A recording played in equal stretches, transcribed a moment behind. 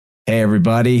Hey,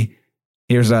 everybody.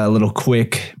 Here's a little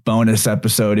quick bonus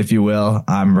episode, if you will.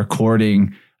 I'm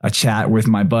recording a chat with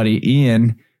my buddy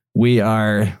Ian. We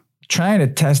are trying to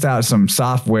test out some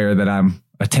software that I'm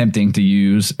attempting to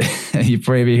use. You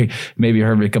maybe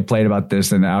heard me complain about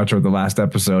this in the outro of the last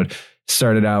episode.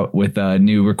 Started out with a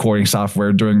new recording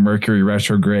software during Mercury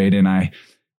retrograde, and I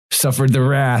suffered the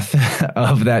wrath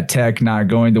of that tech not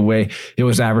going the way it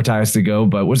was advertised to go,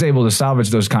 but was able to salvage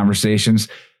those conversations.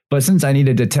 But since I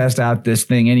needed to test out this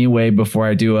thing anyway before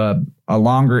I do a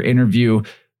longer interview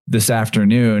this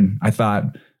afternoon, I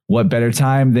thought, what better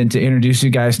time than to introduce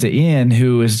you guys to Ian,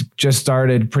 who has just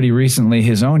started pretty recently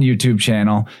his own YouTube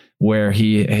channel where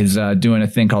he is doing a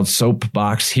thing called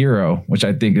Soapbox Hero, which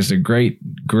I think is a great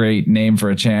name for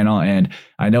a channel. And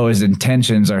I know his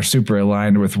intentions are super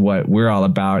aligned with what we're all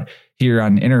about here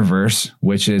on Interverse,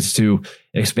 which is to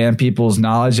expand people's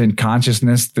knowledge and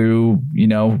consciousness through,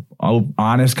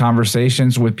 honest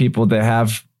conversations with people that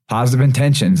have positive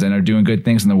intentions and are doing good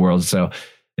things in the world. So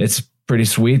it's pretty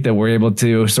sweet that we're able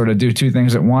to sort of do two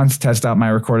things at once, test out my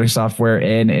recording software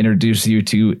and introduce you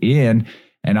to Ian.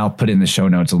 And I'll put in the show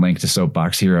notes a link to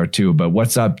Soapbox Hero too. But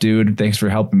what's up, dude? Thanks for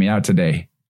helping me out today.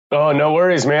 Oh, no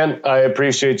worries, man. I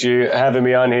appreciate you having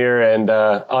me on here. And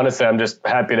honestly, I'm just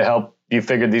happy to help you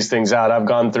figure these things out. I've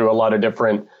gone through a lot of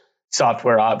different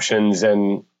software options,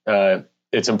 and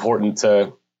it's important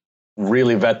to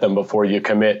really vet them before you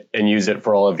commit and use it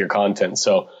for all of your content.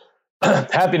 So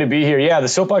happy to be here. Yeah, the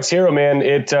Soapbox Hero, man,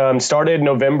 it started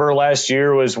November last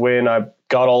year was when I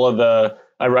got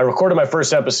I recorded my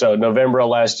first episode, November of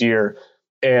last year.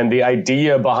 And the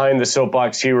idea behind the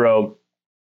Soapbox Hero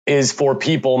is for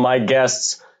people, my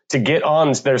guests, to get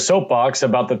on their soapbox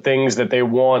about the things that they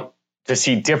want to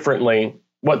see differently,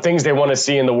 what things they want to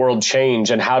see in the world change,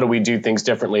 and how do we do things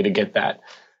differently to get that.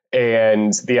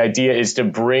 And the idea is to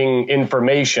bring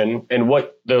information, and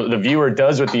what the viewer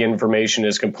does with the information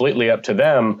is completely up to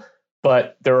them.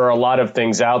 But there are a lot of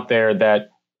things out there that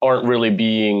aren't really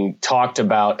being talked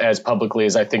about as publicly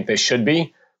as I think they should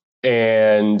be.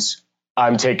 And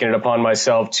I'm taking it upon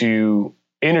myself to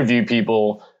interview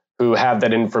people who have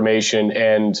that information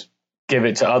and give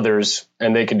it to others,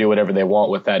 and they can do whatever they want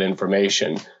with that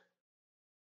information.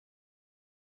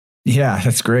 Yeah,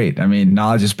 that's great. I mean,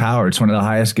 knowledge is power. It's one of the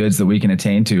highest goods that we can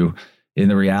attain to in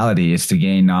the reality is to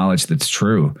gain knowledge that's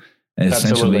true. And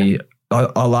essentially,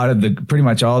 a lot of pretty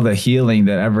much all the healing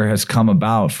that ever has come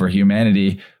about for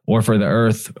humanity or for the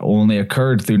earth only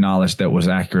occurred through knowledge that was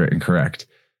accurate and correct.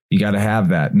 You got to have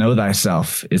that. Know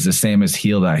thyself is the same as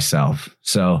heal thyself.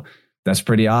 So that's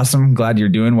pretty awesome. Glad you're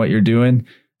doing what you're doing.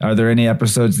 Are there any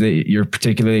episodes that you're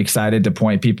particularly excited to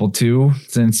point people to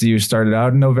since you started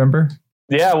out in November?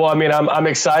 Yeah, well, I mean, I'm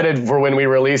excited for when we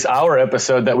release our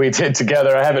episode that we did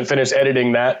together. I haven't finished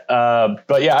editing that.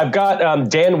 But yeah, I've got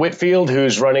Dan Whitfield,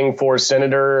 who's running for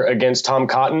senator against Tom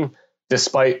Cotton,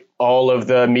 despite all of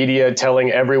the media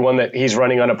telling everyone that he's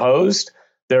running unopposed.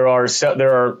 There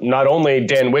are not only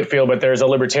Dan Whitfield, but there's a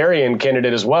libertarian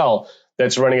candidate as well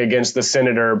that's running against the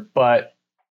senator. But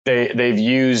they've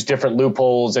used different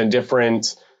loopholes and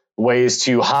different ways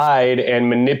to hide and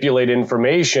manipulate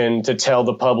information to tell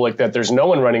the public that there's no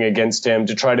one running against him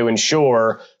to try to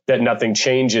ensure that nothing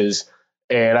changes.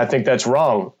 And I think that's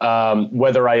wrong.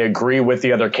 Whether I agree with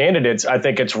the other candidates, I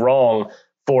think it's wrong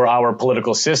for our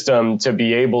political system to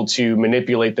be able to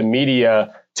manipulate the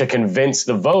media to convince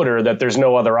the voter that there's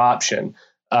no other option.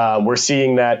 We're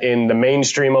seeing that in the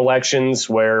mainstream elections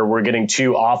where we're getting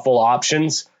two awful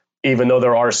options, even though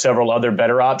there are several other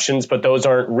better options, but those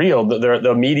aren't real.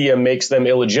 The media makes them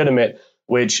illegitimate,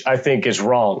 which I think is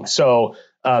wrong. So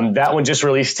that one just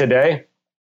released today.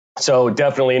 So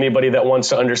definitely anybody that wants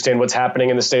to understand what's happening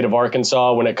in the state of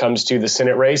Arkansas when it comes to the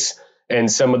Senate race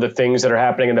and some of the things that are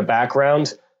happening in the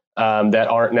background that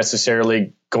aren't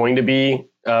necessarily going to be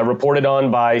reported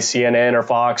on by CNN or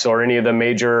Fox or any of the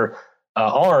major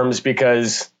arms,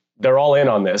 because they're all in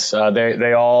on this.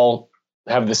 They all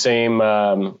have the same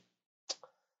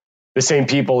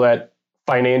people that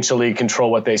financially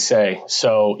control what they say.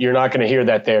 So you're not going to hear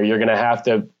that there. You're going to have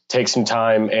to take some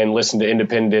time and listen to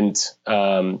independent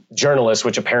journalists,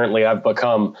 which apparently I've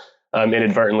become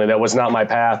inadvertently. That was not my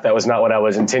path. That was not what I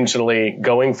was intentionally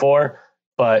going for.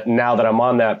 But now that I'm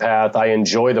on that path, I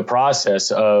enjoy the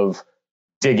process of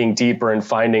digging deeper and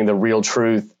finding the real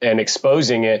truth and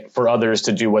exposing it for others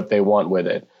to do what they want with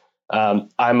it.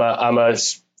 I'm a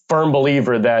firm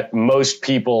believer that most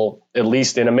people, at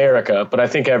least in America, but I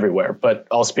think everywhere, but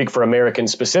I'll speak for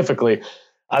Americans specifically,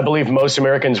 I believe most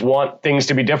Americans want things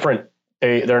to be different.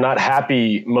 They're not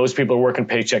happy. Most people are working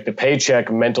paycheck to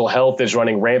paycheck. Mental health is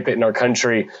running rampant in our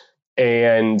country.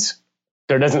 And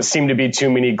there doesn't seem to be too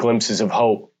many glimpses of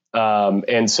hope.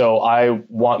 And so I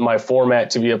want my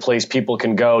format to be a place people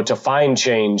can go to find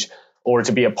change, or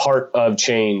to be a part of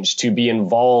change, to be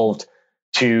involved,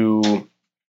 to,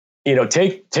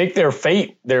 take their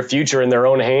fate, their future in their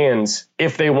own hands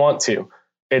if they want to,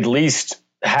 at least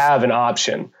have an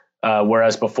option.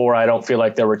 Whereas before, I don't feel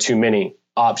like there were too many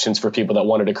options for people that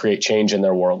wanted to create change in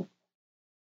their world.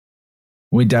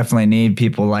 We definitely need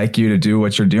people like you to do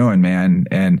what you're doing, man.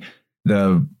 And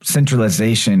the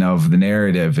centralization of the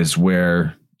narrative is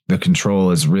where the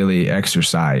control is really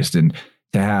exercised. And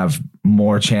to have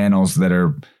more channels that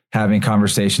are having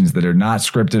conversations that are not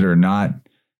scripted or not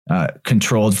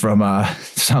controlled from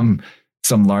some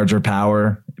larger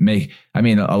power.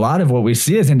 A lot of what we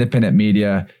see as independent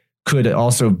media could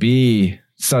also be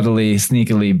subtly,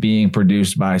 sneakily being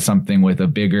produced by something with a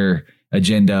bigger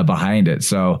agenda behind it.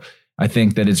 So I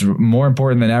think that it's more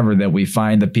important than ever that we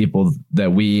find the people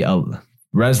that we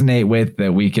resonate with,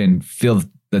 that we can feel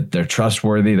that they're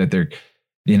trustworthy, that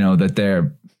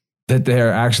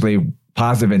they're actually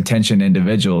positive intention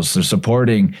individuals. So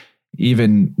supporting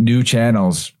even new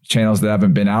channels that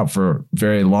haven't been out for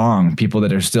very long, people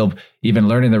that are still even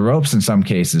learning the ropes in some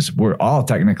cases. We're all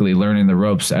technically learning the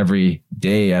ropes every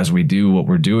day as we do what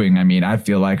we're doing. I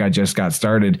feel like I just got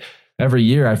started. Every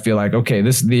year I feel like, okay,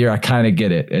 this is the year I kind of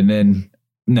get it. And then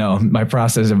no, my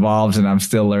process evolves and I'm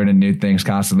still learning new things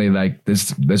constantly, like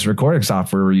this recording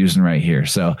software we're using right here.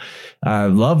 So I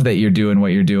love that you're doing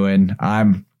what you're doing.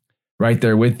 I'm right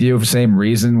there with you. Same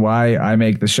reason why I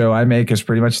make the show I make is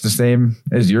pretty much the same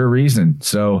as your reason.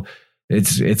 So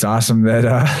it's awesome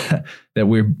that that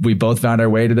we both found our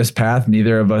way to this path.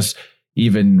 Neither of us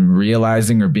even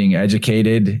realizing or being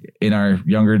educated in our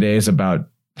younger days about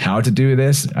how to do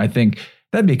this. I think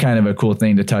that'd be kind of a cool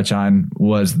thing to touch on,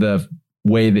 was the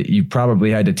way that you probably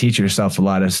had to teach yourself a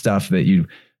lot of stuff that you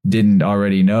didn't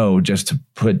already know just to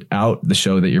put out the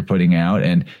show that you're putting out,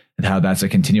 and how that's a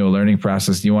continual learning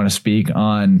process. Do you want to speak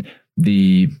on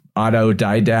the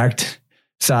autodidact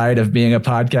side of being a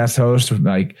podcast host?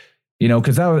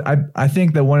 Because I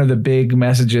think that one of the big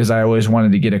messages I always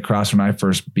wanted to get across when I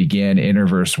first began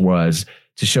Interverse was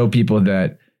to show people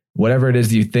that whatever it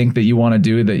is you think that you want to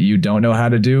do that you don't know how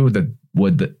to do,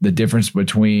 the difference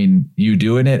between you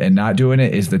doing it and not doing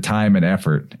it is the time and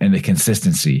effort and the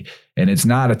consistency. And it's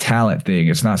not a talent thing.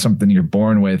 It's not something you're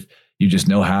born with. You just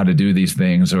know how to do these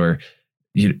things, or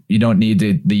you don't need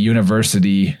the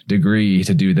university degree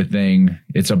to do the thing.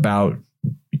 It's about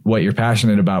what you're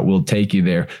passionate about will take you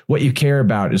there. What you care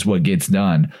about is what gets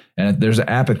done. And there's an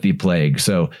apathy plague.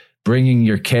 So bringing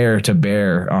your care to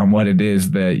bear on what it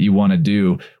is that you want to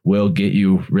do will get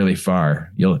you really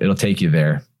far. It'll take you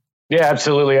there. Yeah,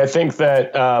 absolutely. I think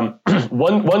that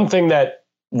one thing that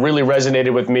really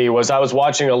resonated with me was I was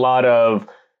watching a lot of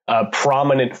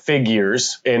prominent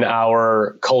figures in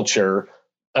our culture,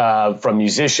 from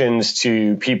musicians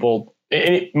to people,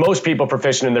 most people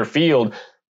proficient in their field.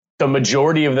 The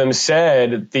majority of them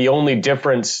said the only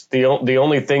difference, the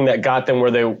only thing that got them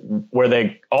where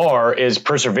they are is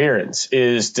perseverance,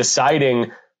 is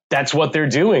deciding that's what they're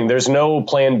doing. There's no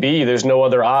plan B. There's no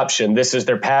other option. This is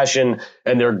their passion,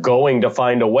 and they're going to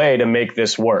find a way to make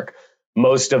this work.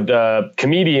 Most of the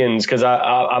comedians, because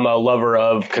I'm a lover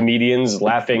of comedians,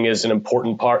 laughing is an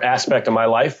important aspect of my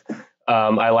life.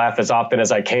 I laugh as often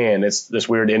as I can. It's this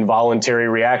weird involuntary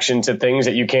reaction to things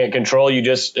that you can't control.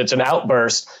 It's an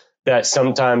outburst that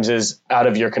sometimes is out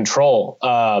of your control.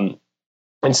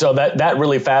 And so that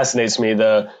really fascinates me,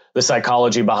 the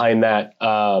psychology behind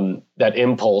that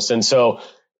impulse. And so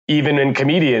even in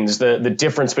comedians, the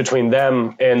difference between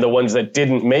them and the ones that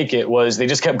didn't make it was they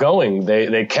just kept going.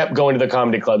 They kept going to the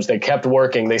comedy clubs. They kept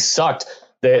working. They sucked.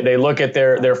 They look at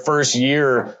their first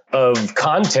year of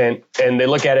content and they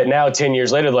look at it now 10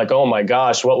 years later, like, oh my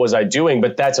gosh, what was I doing?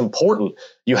 But that's important.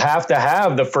 You have to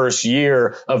have the first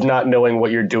year of not knowing what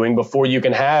you're doing before you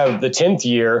can have the 10th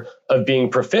year of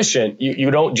being proficient. You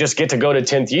don't just get to go to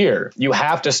 10th year. You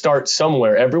have to start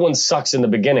somewhere. Everyone sucks in the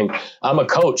beginning. I'm a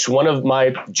coach. One of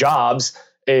my jobs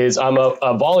is I'm a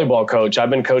volleyball coach.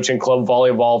 I've been coaching club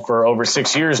volleyball for over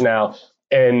 6 years now.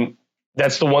 And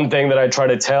that's the one thing that I try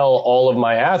to tell all of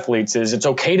my athletes is it's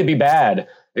okay to be bad.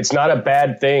 It's not a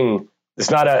bad thing. It's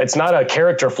not a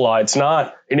character flaw. It's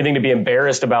not anything to be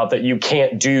embarrassed about that you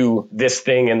can't do this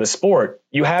thing in the sport.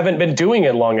 You haven't been doing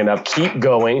it long enough. Keep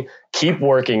going, keep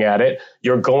working at it.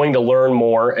 You're going to learn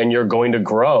more and you're going to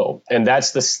grow. And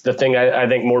that's the thing I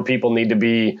think more people need to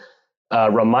be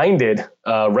reminded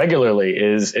regularly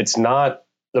is it's not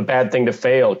a bad thing to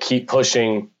fail. Keep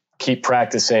pushing, keep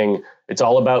practicing. It's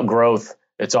all about growth.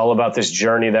 It's all about this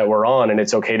journey that we're on, and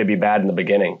it's okay to be bad in the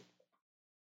beginning.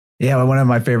 Yeah, one of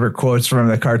my favorite quotes from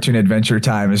the cartoon Adventure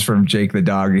Time is from Jake the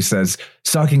dog. He says,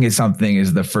 sucking at something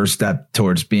is the first step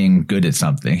towards being good at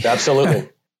something. Absolutely.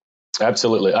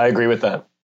 Absolutely. I agree with that.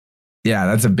 Yeah,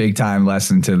 that's a big time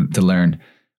lesson to learn.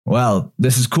 Well,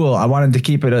 this is cool. I wanted to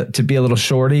keep it to be a little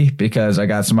shorty because I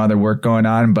got some other work going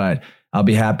on, but I'll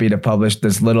be happy to publish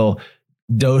this little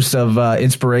dose of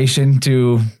inspiration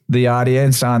to the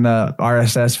audience on the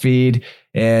RSS feed.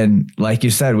 And like you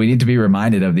said, we need to be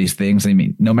reminded of these things. I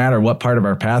mean, no matter what part of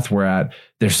our path we're at,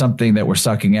 there's something that we're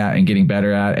sucking at and getting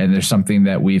better at. And there's something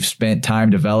that we've spent time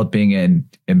developing and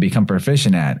become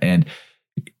proficient at. And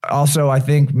also, I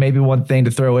think maybe one thing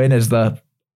to throw in is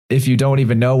if you don't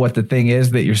even know what the thing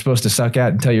is that you're supposed to suck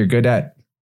at until you're good at,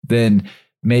 then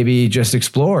maybe just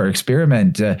explore,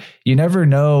 experiment. You never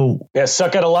know. Yeah,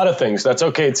 suck at a lot of things. That's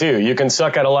okay too. You can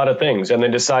suck at a lot of things and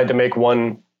then decide to make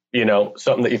one,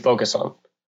 something that you focus on.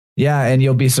 Yeah. And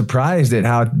you'll be surprised at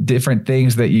how different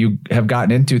things that you have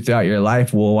gotten into throughout your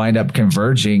life will wind up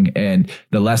converging, and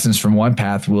the lessons from one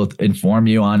path will inform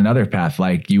you on another path.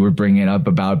 Like you were bringing up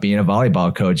about being a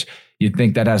volleyball coach. You'd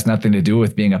think that has nothing to do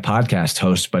with being a podcast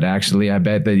host, but actually I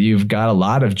bet that you've got a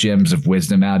lot of gems of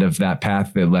wisdom out of that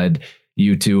path that led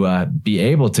you to be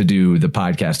able to do the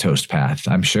podcast host path,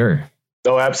 I'm sure.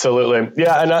 Oh, absolutely.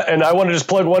 Yeah. And I want to just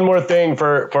plug one more thing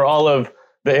for all of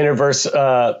the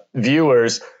Interverse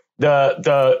viewers.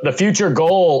 The future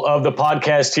goal of the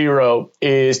Podcast Hero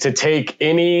is to take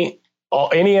any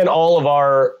and all of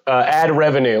our ad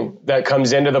revenue that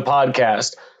comes into the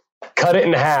podcast, cut it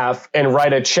in half, and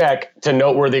write a check to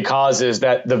noteworthy causes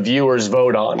that the viewers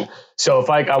vote on. So if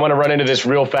I want to run into this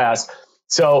real fast.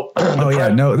 So,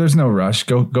 there's no rush.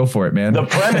 Go for it, man. The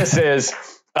premise is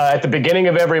at the beginning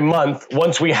of every month,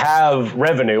 once we have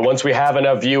revenue, once we have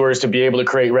enough viewers to be able to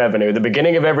create revenue, the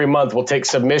beginning of every month, we'll take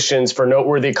submissions for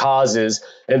noteworthy causes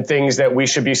and things that we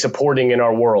should be supporting in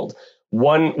our world.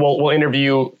 We'll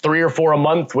interview 3 or 4 a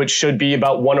month, which should be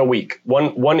about 1 a week.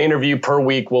 One interview per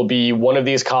week will be one of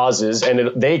these causes,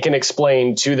 and they can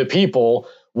explain to the people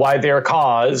why their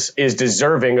cause is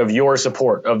deserving of your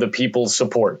support, of the people's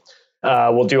support.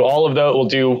 We'll do all of those. We'll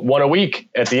do 1 a week.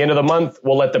 At the end of the month,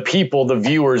 we'll let the people, the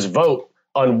viewers, vote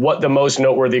on what the most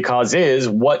noteworthy cause is,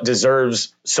 what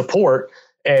deserves support.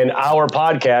 And our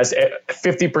podcast,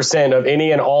 50% of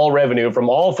any and all revenue from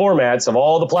all formats of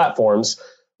all the platforms,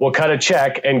 will cut a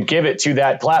check and give it to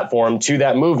that platform, to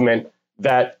that movement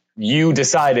that you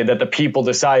decided, that the people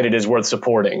decided is worth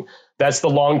supporting. That's the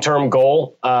long-term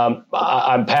goal.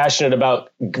 I'm passionate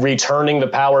about returning the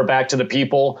power back to the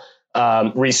people,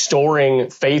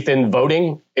 restoring faith in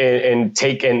voting and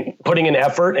putting an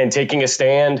effort and taking a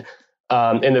stand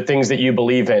in the things that you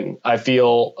believe in. I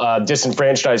feel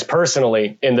disenfranchised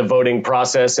personally in the voting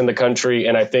process in the country,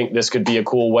 and I think this could be a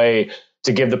cool way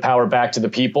to give the power back to the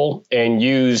people and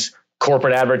use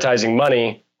corporate advertising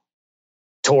money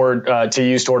to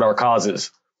use toward our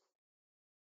causes.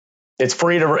 It's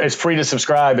free to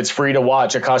subscribe. It's free to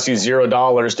watch. It costs you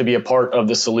 $0 to be a part of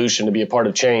the solution, to be a part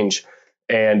of change.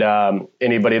 And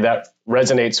anybody that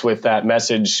resonates with that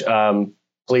message,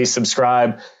 please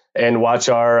subscribe and watch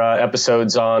our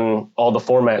episodes on all the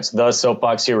formats. The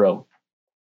Soapbox Hero.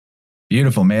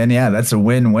 Beautiful, man. Yeah, that's a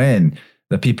win-win.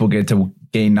 The people get to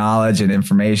gain knowledge and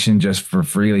information just for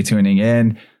freely tuning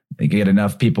in. They get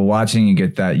enough people watching. You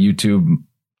get that YouTube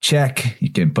check.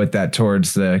 You can put that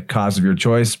towards the cause of your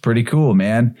choice. Pretty cool,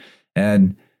 man.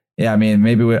 And yeah, I mean,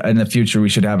 maybe in the future we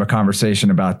should have a conversation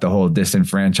about the whole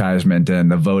disenfranchisement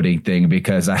and the voting thing,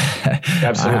 because I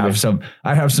have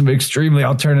some extremely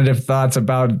alternative thoughts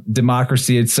about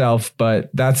democracy itself,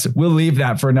 but we'll leave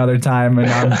that for another time.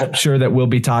 And I'm sure that we'll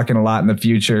be talking a lot in the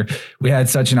future. We had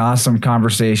such an awesome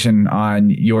conversation on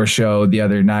your show the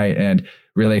other night, and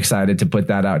really excited to put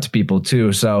that out to people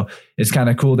too. So it's kind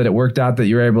of cool that it worked out that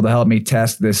you're able to help me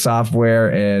test this software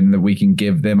and that we can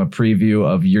give them a preview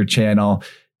of your channel.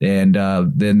 And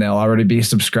then they'll already be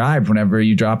subscribed whenever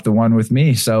you drop the one with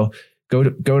me. So go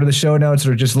to the show notes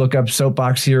or just look up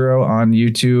Soapbox Hero on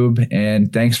YouTube.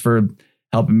 And thanks for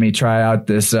helping me try out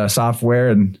this software,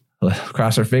 and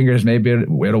cross our fingers. Maybe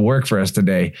it'll work for us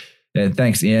today. And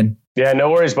thanks, Ian. Yeah,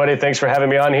 no worries, buddy. Thanks for having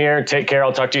me on here. Take care.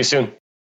 I'll talk to you soon.